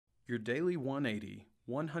Your Daily 180,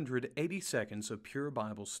 180 seconds of pure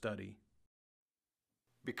Bible study.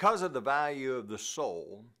 Because of the value of the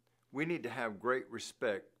soul, we need to have great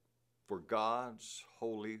respect for God's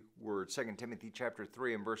holy word. 2 Timothy chapter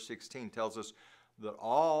 3 and verse 16 tells us that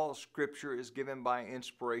all Scripture is given by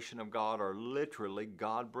inspiration of God, or literally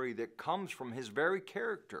God-breathed. It comes from His very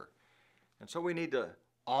character. And so we need to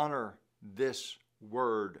honor this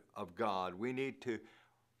Word of God. We need to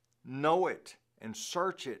know it and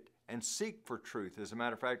search it and seek for truth. As a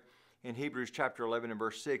matter of fact, in Hebrews chapter 11 and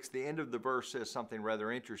verse 6, the end of the verse says something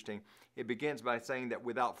rather interesting. It begins by saying that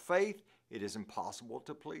without faith, it is impossible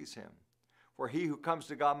to please Him. For he who comes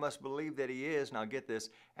to God must believe that He is, now get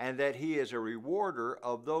this, and that He is a rewarder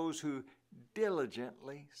of those who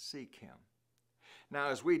diligently seek Him. Now,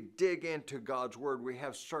 as we dig into God's Word, we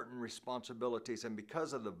have certain responsibilities, and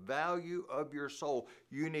because of the value of your soul,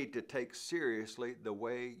 you need to take seriously the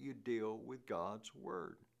way you deal with God's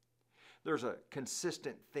Word. There's a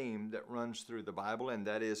consistent theme that runs through the Bible, and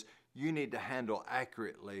that is you need to handle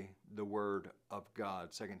accurately the Word of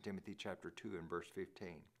God. 2 Timothy chapter 2 and verse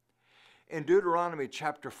 15. In Deuteronomy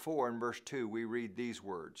chapter 4 and verse 2, we read these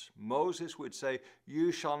words. Moses would say,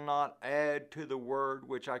 "You shall not add to the word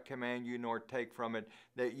which I command you, nor take from it,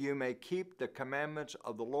 that you may keep the commandments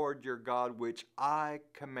of the Lord your God, which I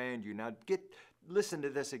command you." Now listen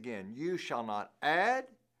to this again. You shall not add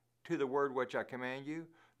to the word which I command you,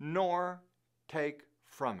 nor take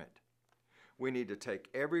from it. We need to take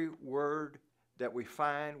every word that we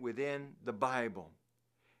find within the Bible,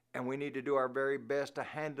 and we need to do our very best to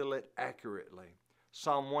handle it accurately.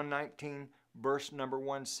 Psalm 119, verse number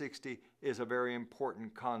 160 is a very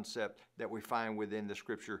important concept that we find within the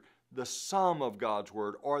Scripture. The sum of God's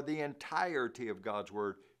Word, or the entirety of God's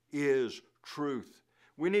Word, is truth.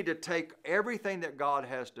 We need to take everything that God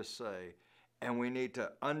has to say, and we need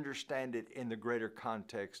to understand it in the greater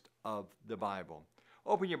context of the Bible.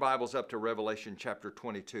 Open your Bibles up to Revelation chapter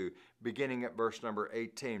 22, beginning at verse number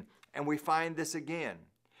 18, and we find this again.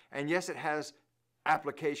 And yes, it has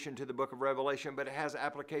application to the book of Revelation, but it has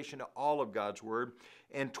application to all of God's Word.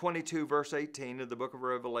 In 22 verse 18 of the book of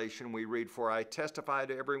Revelation, we read, "For I testify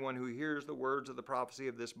to everyone who hears the words of the prophecy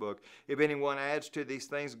of this book. If anyone adds to these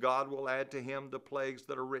things, God will add to him the plagues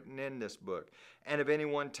that are written in this book. And if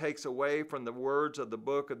anyone takes away from the words of the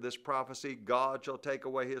book of this prophecy, God shall take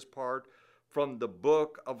away his part from the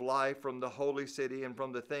book of life, from the holy city, and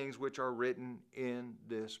from the things which are written in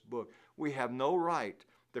this book." We have no right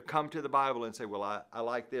to come to the Bible and say, well, I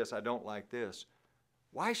like this, I don't like this.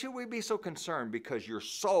 Why should we be so concerned? Because your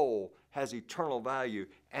soul has eternal value,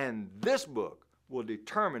 and this book will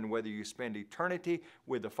determine whether you spend eternity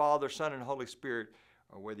with the Father, Son, and Holy Spirit,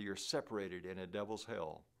 or whether you're separated in a devil's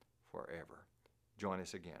hell forever. Join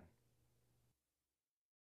us again.